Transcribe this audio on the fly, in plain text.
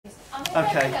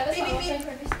Okay.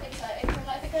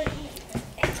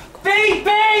 Beep,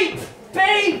 beep!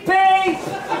 Beep, beep!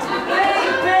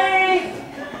 Beep, beep!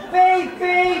 Beep,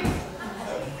 beep!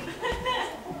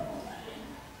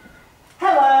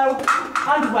 Hello,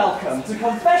 and welcome to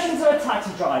Confessions of a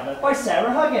Taxi Driver by Sarah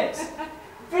Huggett.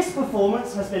 This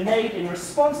performance has been made in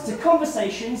response to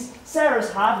conversations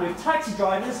Sarah's had with taxi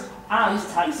drivers and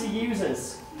taxi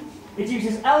users. It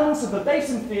uses elements of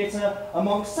verbatim theatre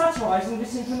amongst satirising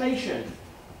disinformation.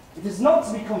 It is not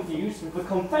to be confused with the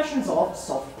Confessions of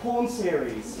soft porn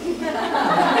series.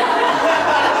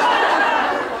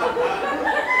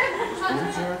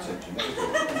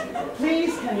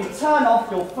 Please, can you turn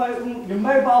off your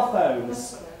mobile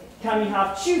phones? Can we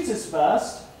have tutors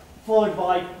first, followed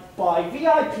by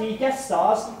VIP guest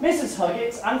stars Mrs.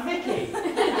 Huggett and Vicky?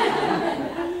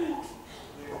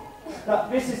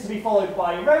 This is to be followed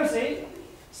by Rosie,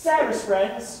 Sarah's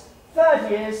friends,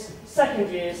 third years, second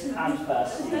years, and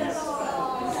first years.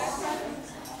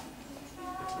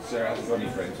 Sarah hasn't got any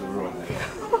friends who are on there.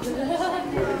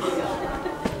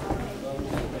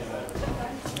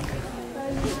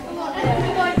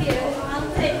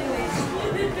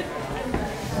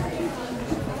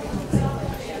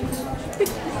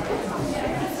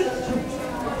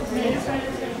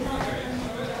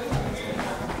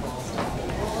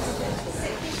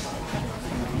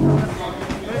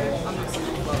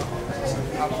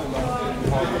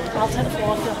 I'll take the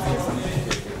floor.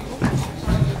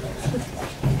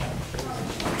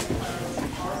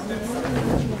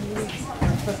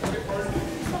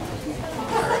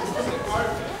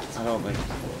 I don't think.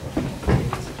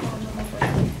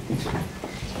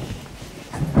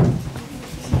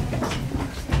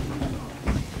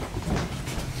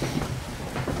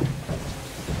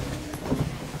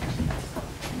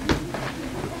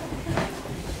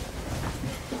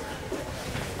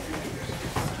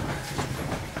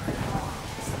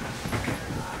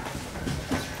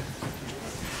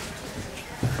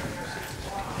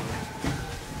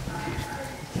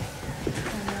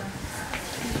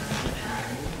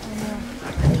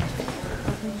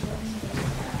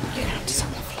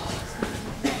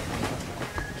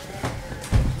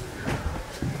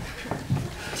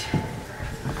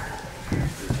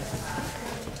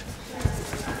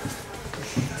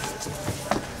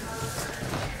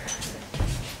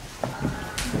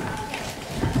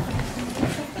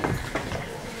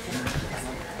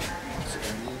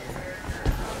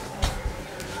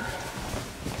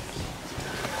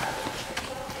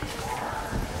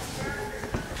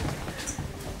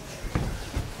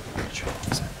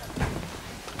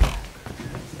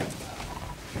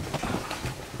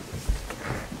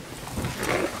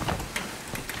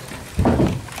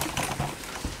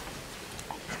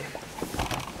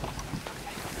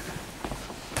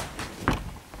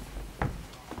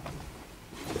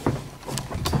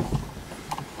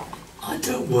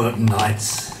 Work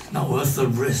nights, not worth the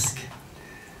risk.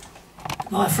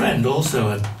 My friend, also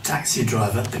a taxi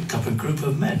driver, picked up a group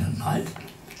of men at night,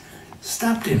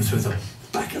 stabbed him through the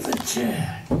back of the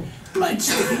chair, blade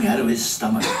sticking out of his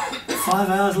stomach. 5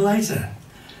 hours later,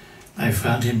 they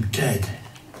found him dead.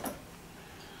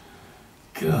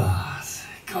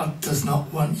 God does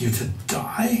not want you to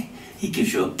die. He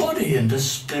gives you a body and a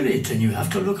spirit, and you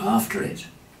have to look after it.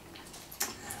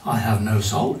 I have no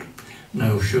salt,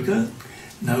 no sugar,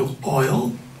 no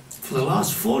oil for the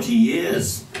last 40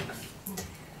 years.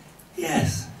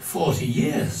 Yes, 40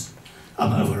 years.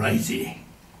 I'm over 80.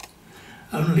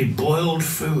 Only boiled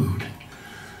food.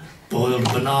 Boiled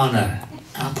banana,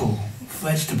 apple,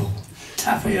 vegetable,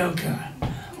 tapioca.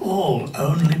 All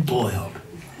only boiled.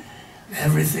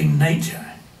 Everything nature.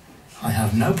 I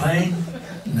have no pain,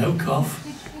 no cough,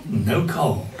 no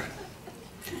cold.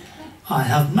 I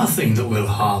have nothing that will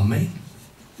harm me.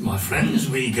 My friends,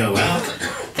 we go out,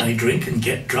 they drink and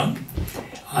get drunk.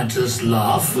 I just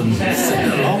laugh and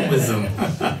sing along with them.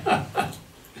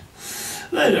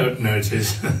 They don't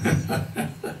notice.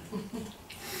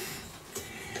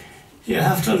 You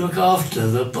have to look after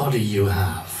the body you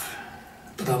have.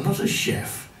 But I'm not a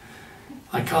chef.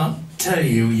 I can't tell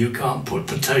you you can't put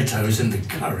potatoes in the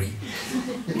curry.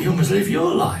 You must live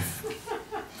your life.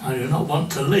 I do not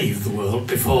want to leave the world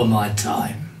before my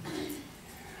time.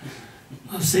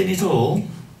 I've seen it all.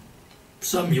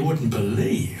 Some you wouldn't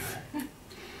believe.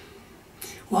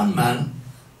 One man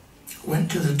went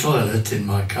to the toilet in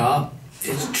my car.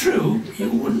 It's true, you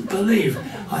wouldn't believe.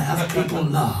 I have people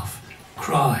laugh,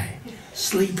 cry,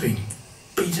 sleeping,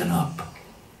 beaten up.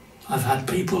 I've had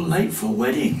people late for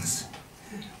weddings.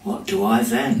 What do I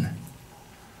then?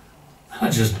 I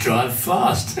just drive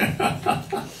fast.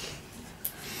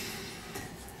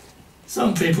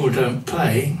 Some people don't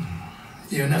pay.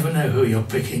 You never know who you're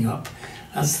picking up.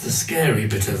 That's the scary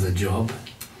bit of the job.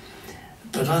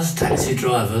 But us taxi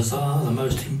drivers are the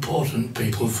most important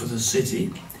people for the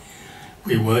city.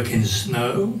 We work in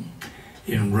snow,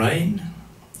 in rain.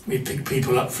 We pick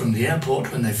people up from the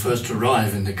airport when they first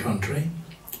arrive in the country.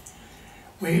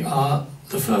 We are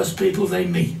the first people they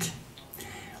meet.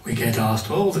 We get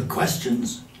asked all the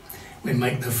questions. We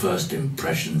make the first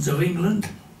impressions of England.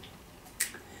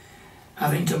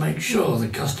 Having to make sure the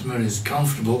customer is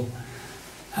comfortable,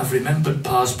 have remembered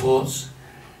passports,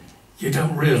 you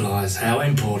don't realise how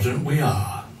important we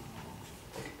are.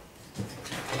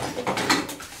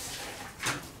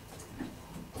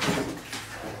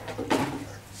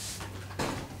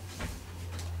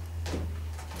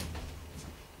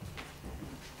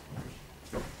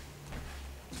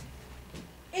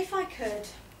 If I could,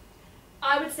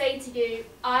 I would say to you,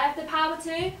 I have the power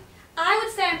to. I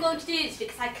would say I'm going to do this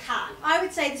because I can. I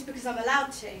would say this because I'm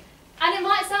allowed to. And it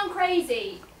might sound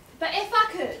crazy, but if I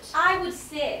could, I would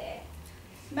say,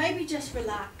 Maybe just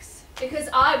relax. because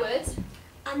I would.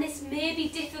 and this may be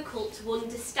difficult to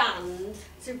understand,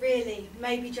 So really,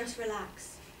 maybe just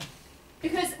relax.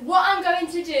 Because what I'm going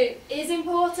to do is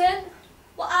important.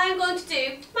 what I'm going to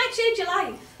do might change your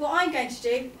life. What I'm going to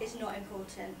do is not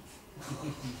important.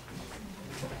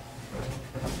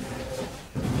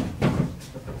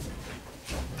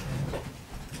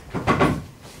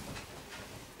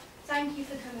 Thank you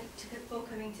for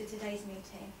coming to today's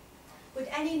meeting. Would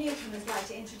any newcomers like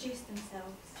to introduce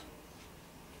themselves?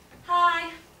 Hi,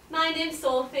 my name's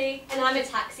Sophie and I'm a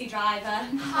taxi driver.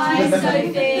 Hi,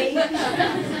 Sophie.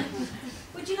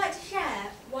 Would you like to share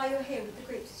why you're here with the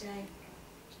group today?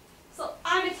 So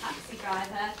I'm a taxi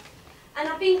driver and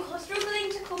I've been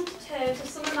struggling to come to terms with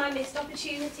some of my missed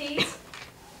opportunities.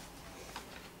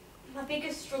 My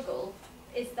biggest struggle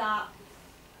is that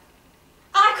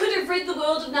I could have rid the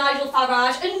world of Nigel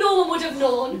Farage and no one would have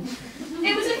known.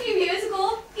 It was a few years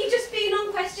ago. He'd just been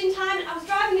on Question Time and I was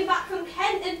driving him back from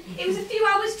Kent and it was a few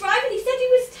hours drive and he said he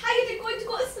was tired and going to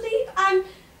go to sleep and...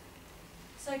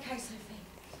 It's okay, Sophie.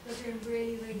 You're doing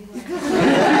really, really well.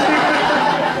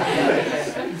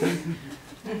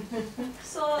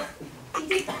 So he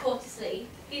did go to sleep.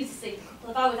 He was asleep a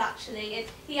couple of hours actually and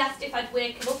he asked if I'd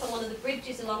wake him up on one of the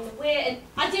bridges along the way and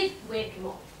I did wake him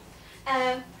up.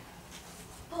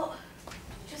 But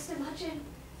just imagine,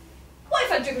 what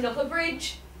if I'd driven up a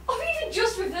bridge? Or even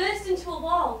just reversed into a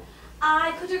wall?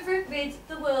 I could have rid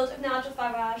the world of Nigel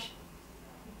Farage.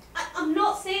 I'm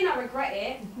not saying I regret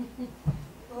it,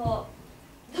 but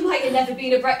there might have never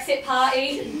been a Brexit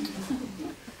party.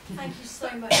 Thank you so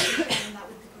much for sharing that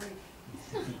with the group.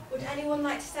 Would anyone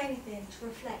like to say anything to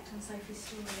reflect on Sophie's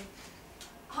story?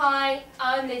 Hi,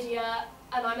 I'm Lydia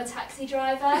and I'm a taxi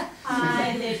driver.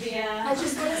 Hi, Lydia. I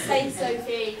just want to say,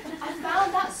 Sophie, I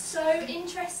found that so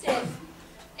interesting.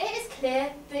 It is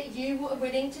clear that you were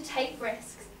willing to take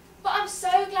risks, but I'm so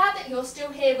glad that you're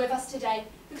still here with us today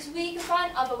because we can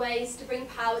find other ways to bring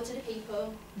power to the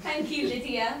people. Thank you,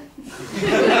 Lydia.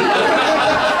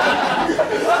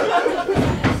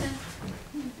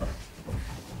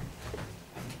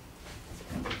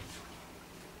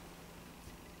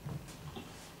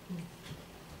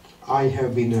 I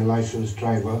have been a licensed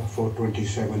driver for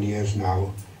 27 years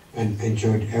now and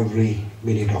enjoyed every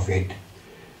minute of it.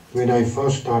 When I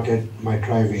first started my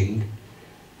driving,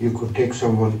 you could take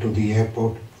someone to the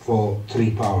airport for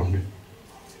 £3.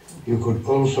 You could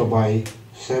also buy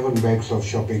 7 bags of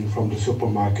shopping from the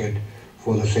supermarket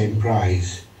for the same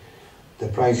price. The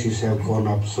prices have gone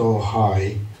up so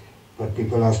high, but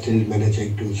people are still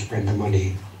managing to spend the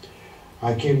money.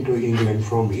 I came to England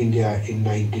from India in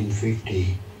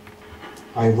 1950.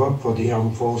 I worked for the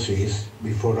armed forces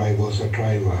before I was a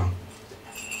driver.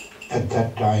 At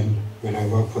that time, when I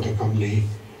worked for the company,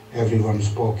 everyone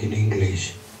spoke in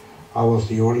English. I was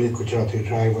the only Gujarati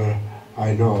driver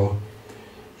I know.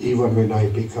 Even when I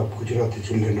pick up Gujarati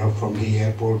children up from the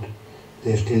airport,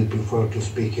 they still prefer to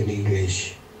speak in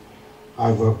English.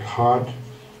 I worked hard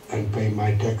and paid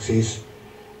my taxes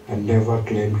and never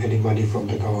claimed any money from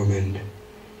the government.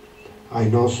 I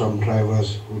know some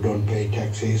drivers who don't pay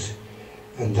taxes,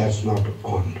 and that's not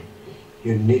on.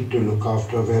 You need to look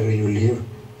after where you live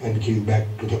and give back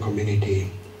to the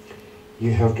community.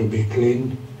 You have to be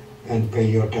clean and pay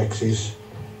your taxes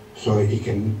so you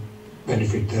can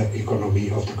benefit the economy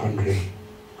of the country.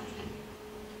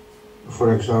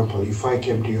 For example, if I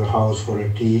came to your house for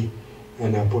a tea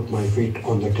and I put my feet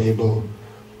on the table,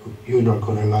 you're not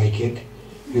going to like it.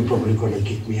 You're probably going to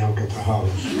kick me out of the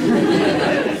house.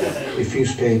 If you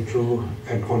stay true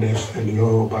and honest and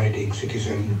law-abiding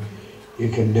citizen, you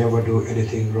can never do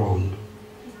anything wrong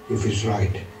if it's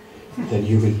right. then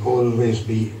you will always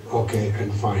be okay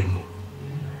and fine.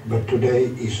 But today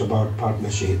is about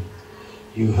partnership.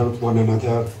 You help one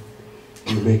another,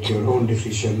 you make your own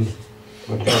decision,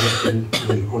 but everything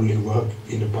will only work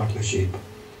in a partnership.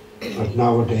 But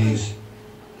nowadays,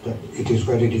 it is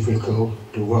very difficult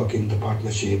to work in the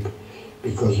partnership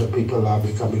because the people are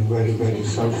becoming very, very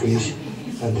selfish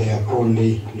and they are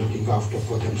only looking after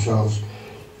for themselves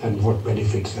and what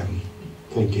benefits them.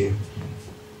 Thank you.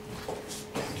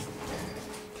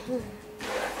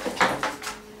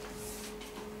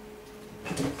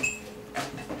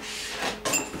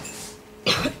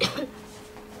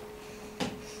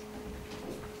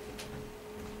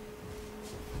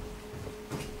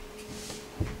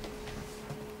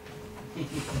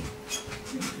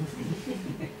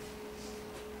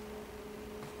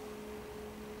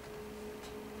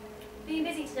 Being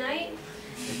busy tonight?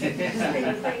 It's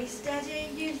been pretty steady.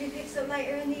 Usually picks up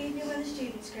later in the evening when the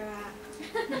students go out.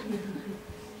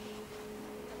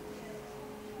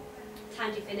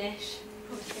 Time do you finish?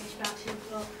 Probably finish about 2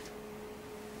 o'clock.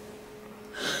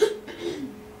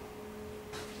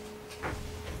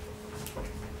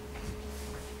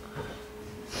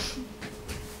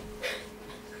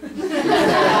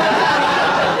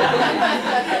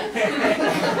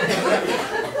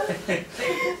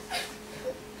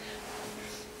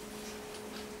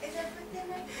 Is everything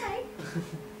okay?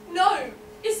 No,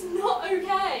 it's not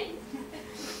okay.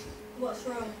 What's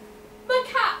wrong? My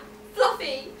cat,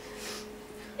 Fluffy,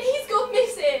 he's gone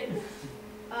missing.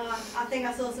 I think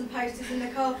I saw some posters in the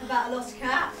co-op about a lost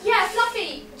cat. Yeah,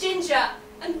 Fluffy, ginger,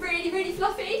 and really, really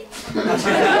fluffy. How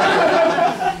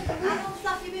long's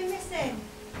Fluffy been missing?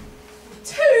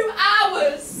 2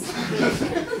 hours.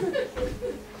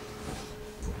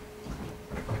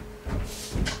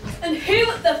 And who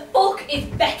the fuck is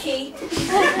Becky?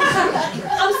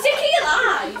 I'm sick of your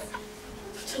lies.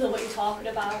 I don't know what you're talking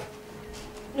about.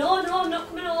 No, I'm not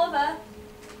coming over.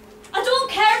 I don't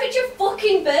care if it's your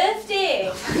fucking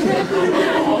birthday.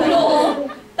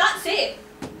 No, that's it.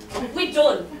 We're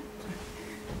done.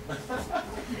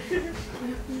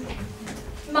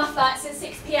 My flight's at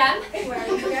 6 p.m. Where are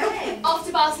you going? Off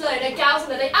to Barcelona, gals on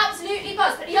they absolutely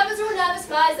buzzed, but the others are all nervous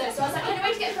flyers though, so I was like, any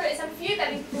way to get through it, let's have a few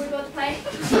baby before we board the plane.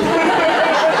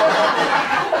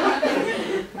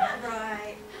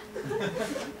 Right.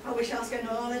 I wish I was going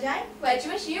on holiday. Where do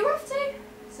you wish you were off to?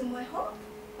 Somewhere hot.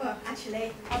 Well,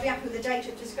 actually, I'll be happy with a day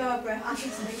trip to Scarborough. I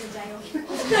think it's a good day off.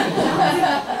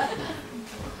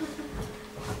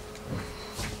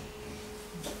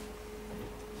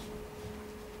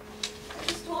 I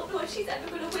just don't know if she's ever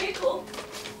going to wake up.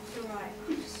 You're right.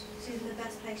 She's in the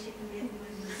best place she can be at the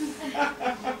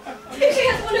moment. If she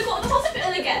doesn't want to go to the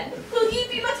hospital again, will you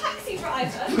be my taxi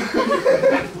driver?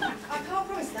 I can't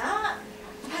promise that.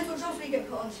 Depends what jobs we get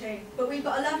put onto. But we've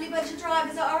got a lovely bunch of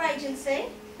drivers at our agency.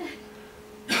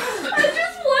 I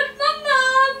just want my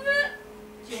mum.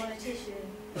 Do you want a tissue?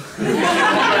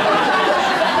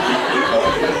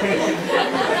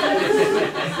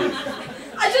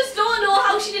 I just don't know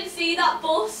how she didn't see that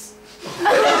bus.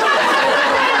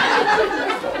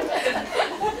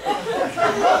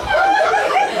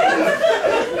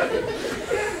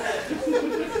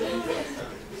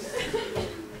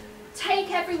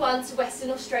 Take everyone to Western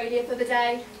Australia for the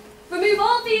day. Remove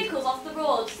all vehicles off the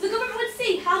road so the government would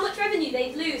see how much revenue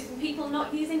they'd lose from people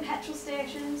not using petrol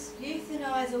stations.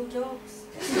 Euthanize all dogs.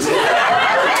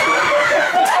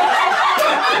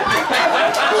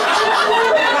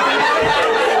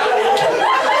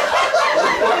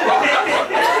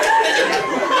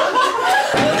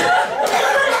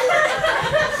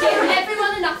 Give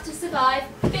everyone enough to survive.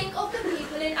 Think of the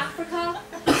people in Africa.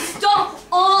 Stop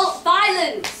all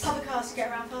violence! Public cars to get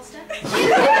around faster.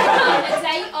 A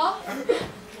day off.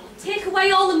 Take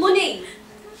away all the money.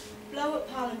 Blow up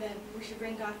Parliament. We should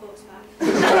bring Guy Fawkes back.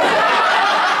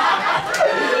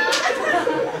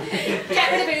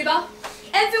 Get rid of Uber.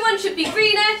 Everyone should be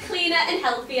greener, cleaner and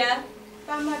healthier.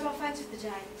 Ban mobile phones for the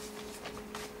day.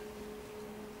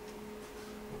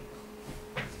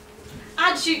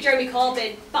 I'd shoot Jeremy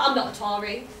Corbyn, but I'm not a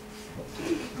Tory.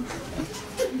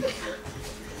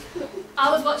 I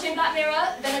was watching Black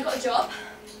Mirror, then I got a job.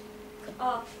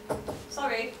 Oh,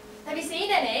 sorry. Have you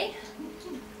seen any?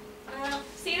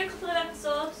 Seen a couple of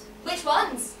episodes. Which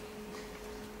ones?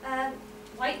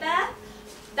 White Bear?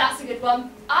 That's a good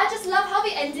one. I just love how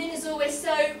the ending is always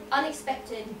so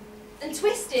unexpected and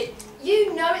twisted.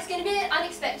 You know it's going to be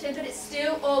unexpected, but it's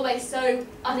still always so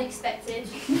unexpected.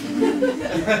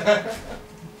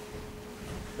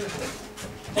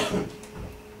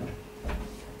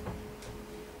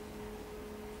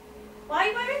 Why are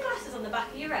you wearing glasses on the back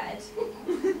of your head?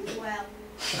 Well,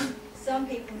 some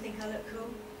people think I look cool,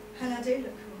 and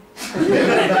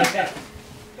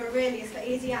really is for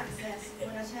easy access when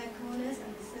I turn corners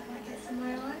and the sunlight gets in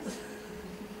my eyes.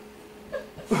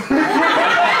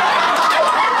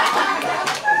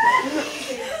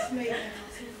 Smooth and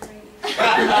hassle-free.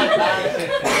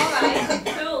 Alright,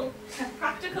 cool.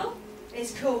 Practical?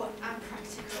 It's cool and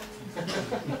practical.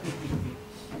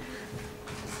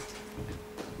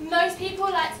 Most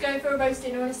people like to go for a roast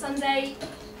dinner on a Sunday,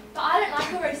 but I don't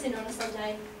like a roast dinner on a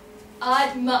Sunday.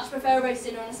 I'd much prefer a roast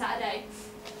dinner on a Saturday.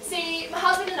 See, my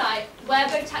husband and I, we're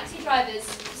both taxi drivers,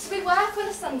 so we work on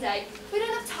a Sunday. We don't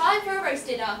have time for a roast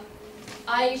dinner.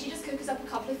 I usually just cook us up a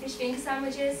couple of fish finger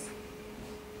sandwiches.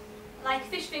 Like a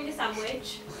fish finger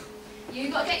sandwich. You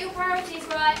gotta get your priorities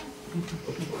right.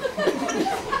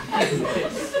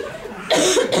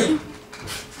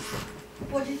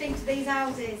 What do you think to these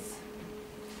houses?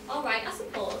 Alright, I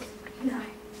suppose. No,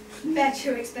 they're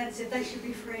too expensive. They should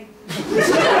be free.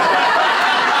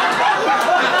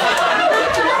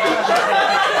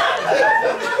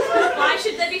 Why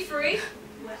should they be free?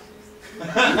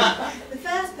 The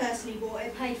first person who bought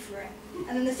it paid for it,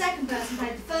 and then the second person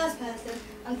paid the first person,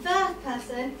 and the third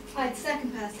person paid the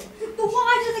second person. But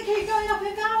why does it keep going up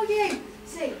in value?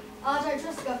 See, I don't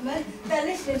trust the government. They're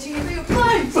listening to you for your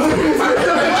clothes. My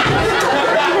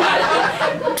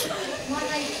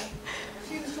neighbour,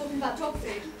 she was talking about dog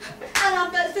food, and I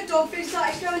bet the dog food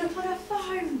started showing up on her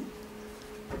phone.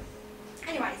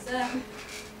 Anyways,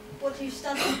 what do you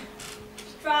study?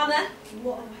 Drama.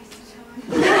 What a waste of time.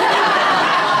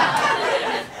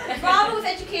 Drama with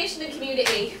education and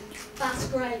community. That's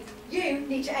great. You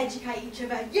need to educate each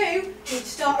other. You need to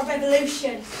start a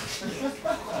revolution.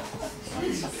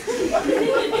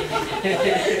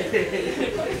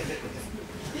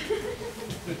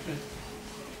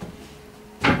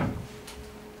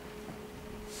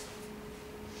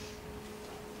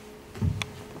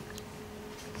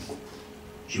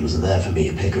 She wasn't there for me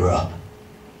to pick her up.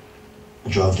 I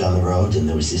drove down the road and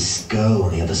there was this girl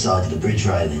on the other side of the bridge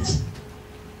railings.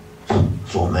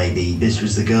 Thought maybe this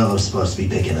was the girl I was supposed to be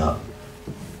picking up.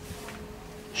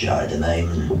 Shouted her name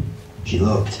and she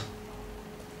looked.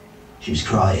 She was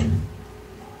crying.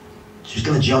 She was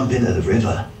going to jump into the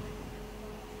river.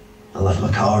 I left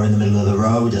my car in the middle of the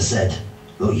road. I said,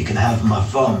 look, you can have my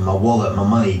phone, my wallet, my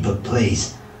money, but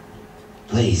please,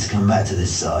 please come back to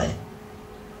this side.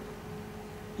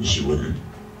 And she wouldn't.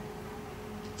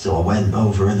 So I went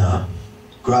over and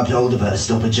grabbed hold of her to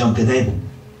stop her jumping in.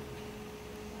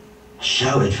 I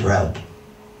shouted for help.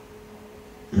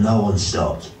 No one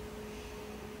stopped.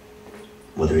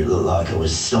 Whether it looked like I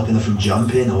was stopping her from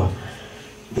jumping or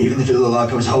even if it looked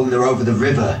like I was holding her over the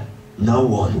river, no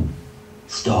one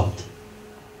stopped.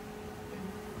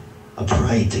 I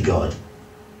prayed to God.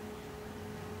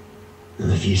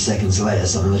 And a few seconds later,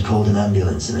 someone had called an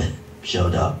ambulance and it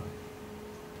showed up.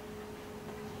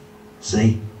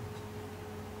 See?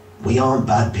 We aren't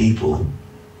bad people.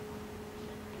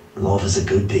 A lot of us are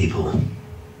good people.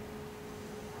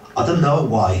 I don't know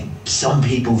why some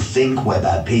people think we're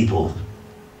bad people.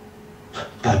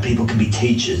 Bad people can be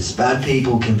teachers. Bad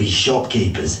people can be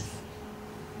shopkeepers.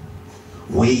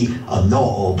 We are not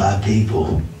all bad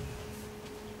people.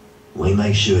 We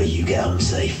make sure you get home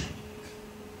safe.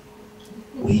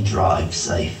 We drive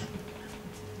safe.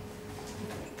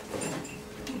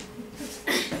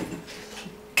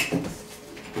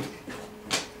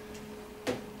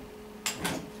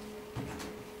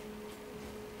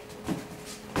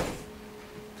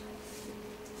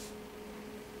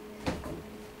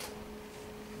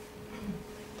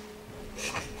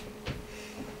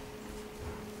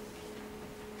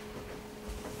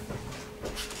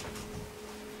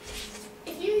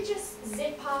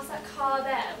 Past that car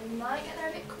there, we might get there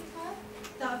a bit quicker.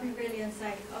 That would be really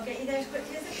unsafe. I'll get you there as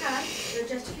quickly as I can. There are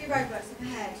just a few roadworks up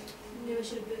ahead. Knew I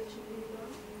should have booked you.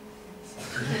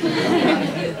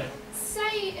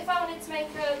 Say if I wanted to make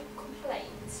a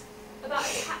complaint about a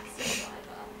taxi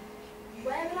driver,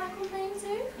 where would I complain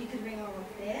to? You could ring our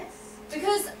office.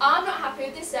 Because I'm not happy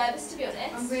with this service, to be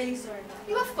honest. I'm really sorry about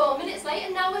You were 4 minutes late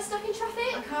and now we're stuck in that. I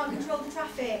traffic. can't control the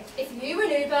traffic. If you were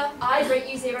an Uber, I'd rate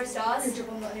you 0 stars. Good job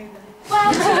I'm not an Uber.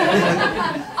 Well,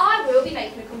 I will be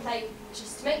making a complaint,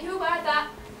 just to make you aware of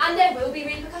that, and there will be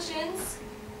repercussions.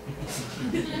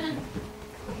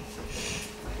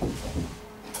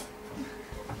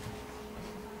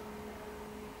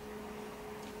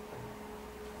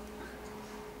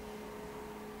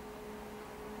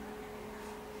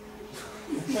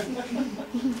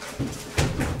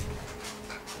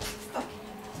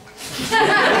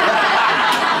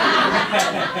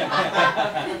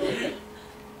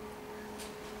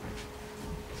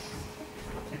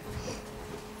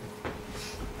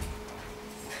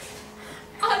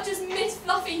 I've just missed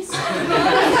Fluffy so much.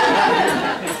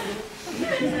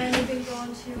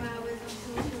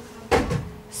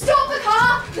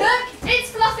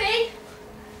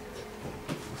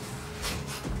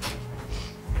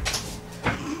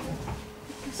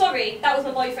 sorry, that was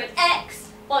my boyfriend.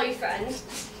 Ex-boyfriend.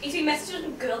 He's been messaging a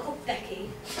girl called Becky.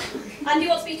 And he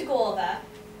wants me to go over.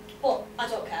 But I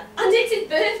don't care. And it's his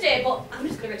birthday, but I'm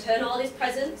just going to return all his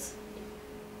presents.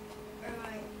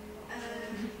 Right.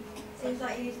 Seems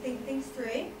like you need to think things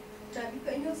through. Don't be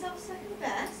putting yourself second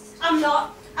best. I'm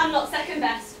not second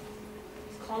best.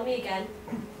 Just call me again.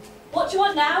 What do you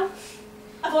want now?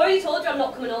 I've already told you I'm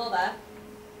not coming over.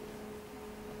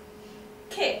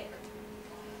 Cake?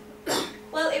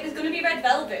 Well, it was going to be red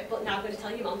velvet, but now I'm going to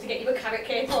tell your mum to get you a carrot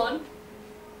cake on.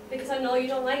 Because I know you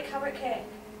don't like carrot cake.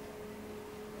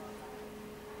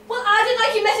 Well, I didn't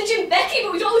like you messaging Becky,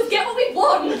 but we don't always get what we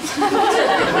want.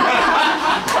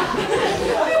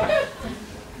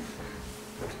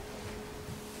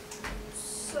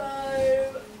 So,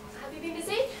 have you been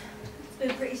busy? It's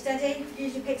been pretty steady.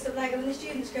 Usually picks up later when the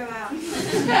students go out.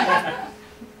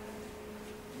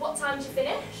 What time did you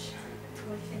finish?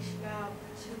 We'll finish about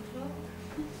 2 o'clock.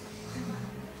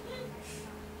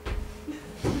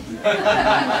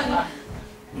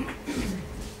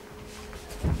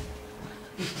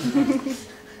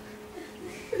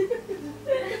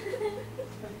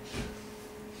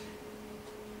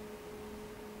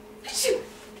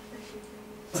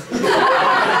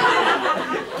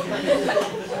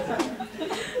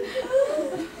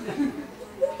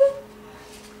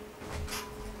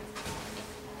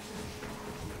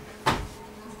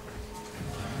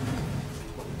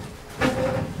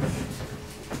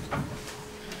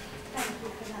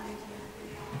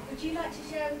 Would you like to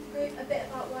share with the group a bit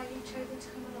about why you've chosen to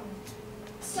come along?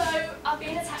 So, I've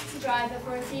been a taxi driver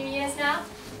for a few years now,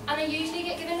 and I usually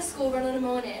get given a school run in the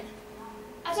morning.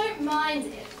 I don't mind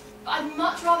it, but I'd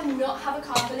much rather not have a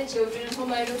car full of children and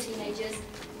hormonal teenagers.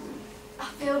 I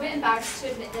feel a bit embarrassed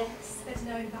to admit this. There's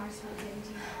no embarrassment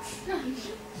here.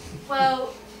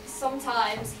 Well,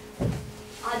 sometimes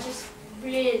I just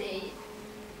really,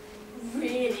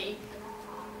 really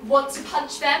want to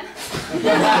punch them.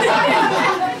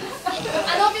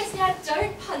 And obviously I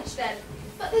don't punch them,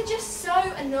 but they're just so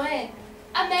annoying.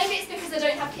 And maybe it's because I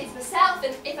don't have kids myself,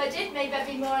 and if I did, maybe I'd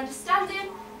be more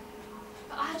understanding.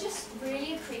 But I just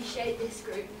really appreciate this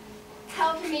group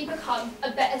helping me become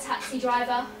a better taxi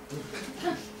driver.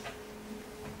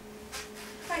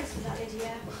 Thanks for that,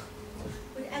 Lydia.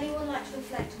 Would anyone like to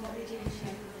reflect on what Lydia has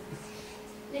shared with us?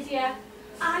 Lydia,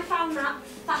 I found that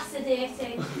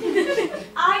fascinating.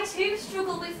 I too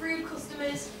struggle with rude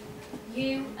customers.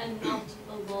 You are not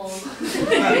alone.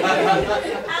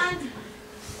 And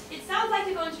it sounds like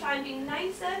you're going to try and be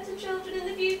nicer to children in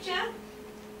the future.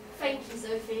 Thank you,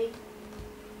 Sophie.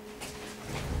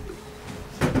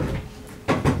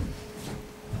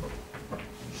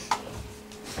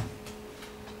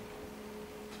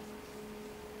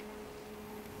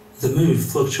 The mood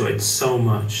fluctuates so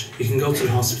much. You can go to the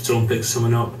hospital and pick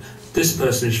someone up. This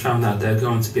person has found out they're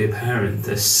going to be a parent.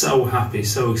 They're so happy,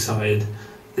 so excited.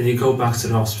 Then you go back to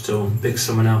the hospital and pick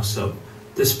someone else up.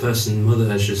 This person's mother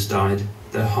has just died.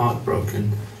 They're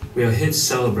heartbroken. We are here to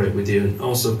celebrate with you and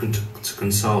also to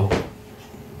console.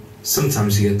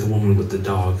 Sometimes you get the woman with the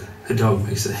dog. Her dog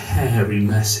makes a hairy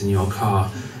mess in your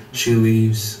car. She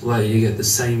leaves. Later you get the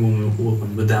same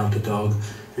woman without a dog,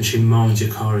 and she moans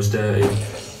your car is dirty.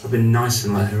 I've been nice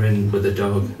and let her in with the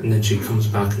dog, and then she comes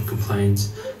back and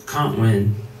complains. Can't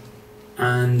win.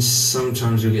 And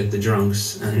sometimes we get the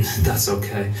drunks, and that's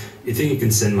okay. You think you can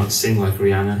sing like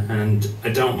Rihanna, and I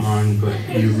don't mind, but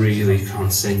you really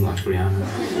can't sing like Rihanna.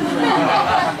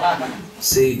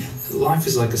 See, life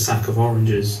is like a sack of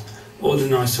oranges. All the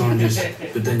nice oranges,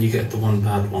 but then you get the one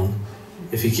bad one.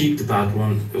 If you keep the bad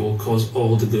one, it will cause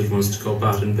all the good ones to go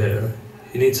bad and bitter.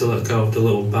 You need to let go of the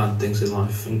little bad things in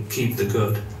life and keep the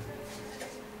good.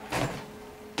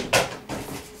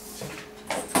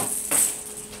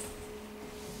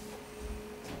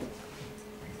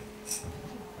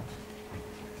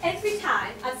 Every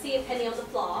time I'd see a penny on the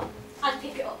floor, I'd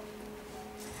pick it up.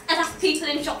 I'd ask people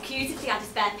in shop queues if they had a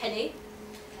spare penny.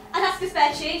 I'd ask for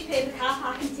spare change, pay for car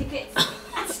parking tickets.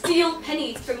 I'd steal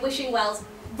pennies from wishing wells,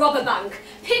 rob a bank,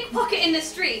 pickpocket in the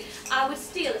street. I would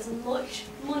steal as much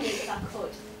money as I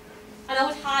could. And I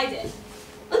would hide it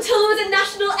until there was a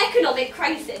national economic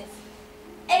crisis.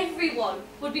 Everyone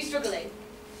would be struggling,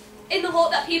 in the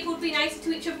hope that people would be nicer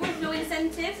to each other with no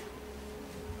incentive.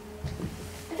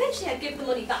 Eventually I'd give the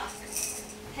money back,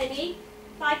 penny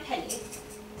by penny,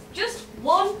 just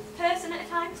one person at a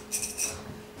time.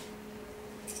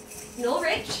 No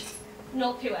rich,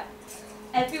 no poor,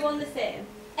 everyone the same,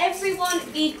 everyone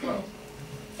equal,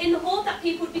 in the hope that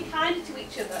people would be kinder to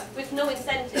each other with no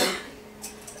incentive.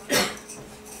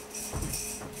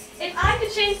 If I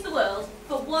could change the world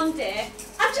for one day,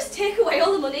 I'd just take away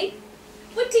all the money.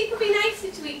 Would people be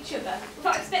nicer to each other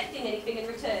without expecting anything in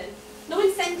return? No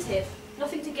incentive,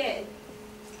 nothing to gain.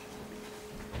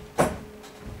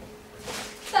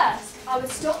 First, I would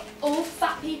stop all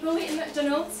fat people eating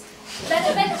McDonald's. Then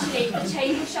eventually the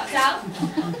chain will shut down.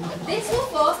 This will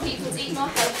force people to eat more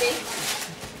healthy.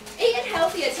 Eating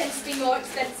healthier tends to be more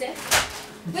expensive.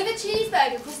 With a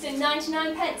cheeseburger costing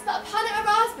 99 pence, but a punnet of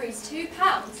raspberries £2.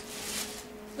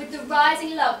 With the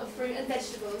rising love of fruit and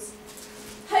vegetables,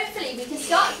 hopefully we can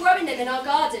start growing them in our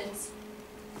gardens.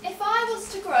 If I was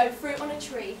to grow fruit on a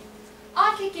tree,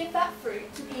 I could give that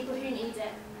fruit to people who need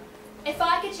it. If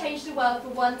I could change the world for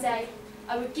one day,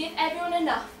 I would give everyone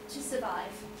enough to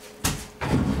survive.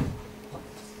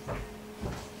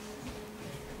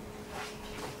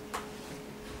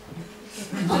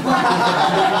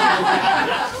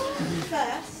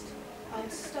 First, I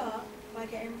would start by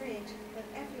getting rid of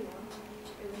everyone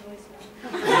who annoys me.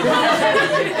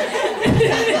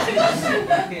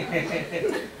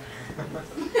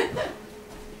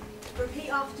 Repeat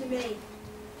after me.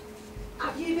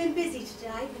 Have you been busy today?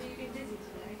 Have you been busy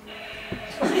today?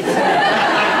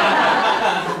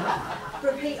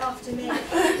 Repeat after me.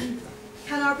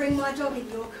 Can I bring my dog in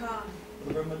your car?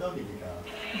 Bring my dog in your car.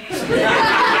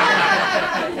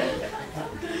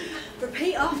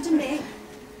 Repeat after me.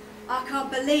 I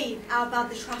can't believe how bad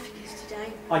the traffic is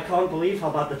today. I can't believe how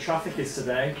bad the traffic is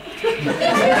today.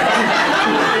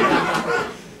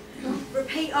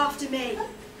 Repeat after me.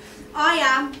 I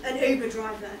am an Uber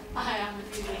driver. I am an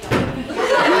Uber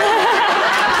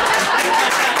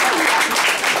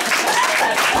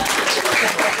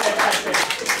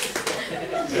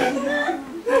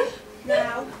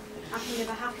Now, I can live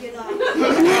a happier life.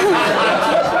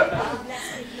 Less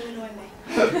people annoy me.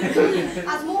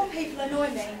 As more people annoy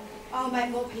me, I'll make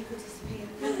more people disappear.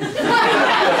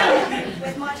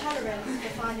 With my tolerance for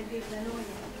finding people annoying,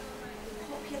 the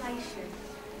population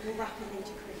will rapidly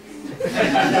decrease.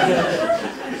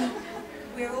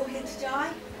 We're all here to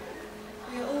die.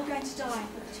 We are all going to die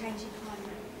with the changing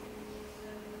climate.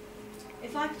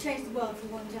 If I could change the world for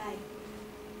one day,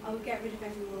 I would get rid of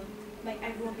everyone, make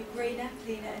everyone be greener,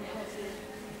 cleaner and healthier.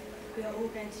 We are all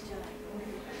going to die.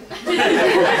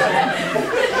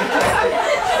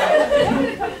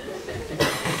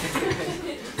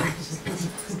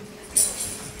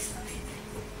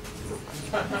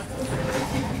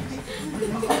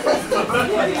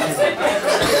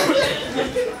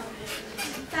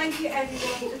 Thank you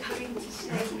everyone for coming to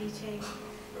today's meeting.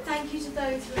 Thank you to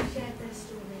those who have shared their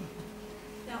story.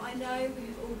 Now I know we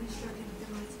have all been struggling with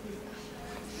the right speaker.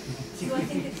 So I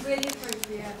think it's really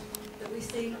appropriate that we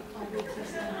sing our weekly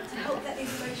song to help get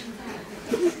these emotions out.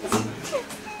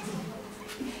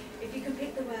 If you can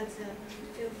pick the words up,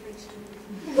 feel free to do it.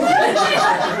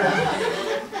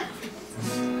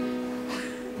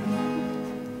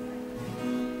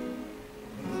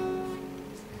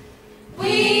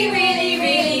 We really,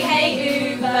 really hate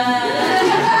Uber.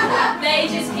 They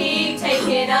just keep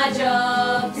taking our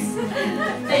jobs.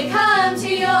 They come to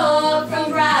York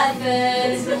from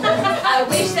Bradford. I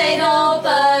wish they'd all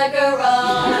bugger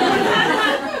off.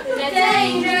 They're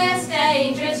dangerous,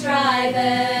 dangerous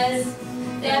drivers.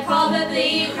 They'll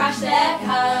probably crash their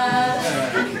cars.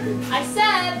 I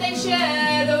said they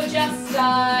should all just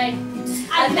die.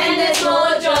 And then there's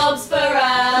more jobs for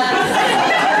us.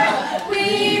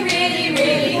 We really,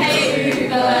 really hate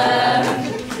Uber.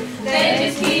 They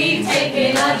just keep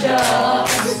taking our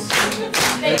jobs.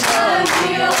 They come to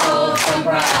your home from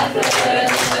Bradford.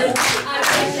 I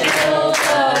wish they all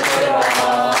bugger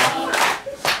off.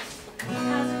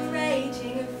 Has a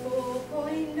rating of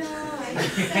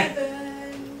 4.9.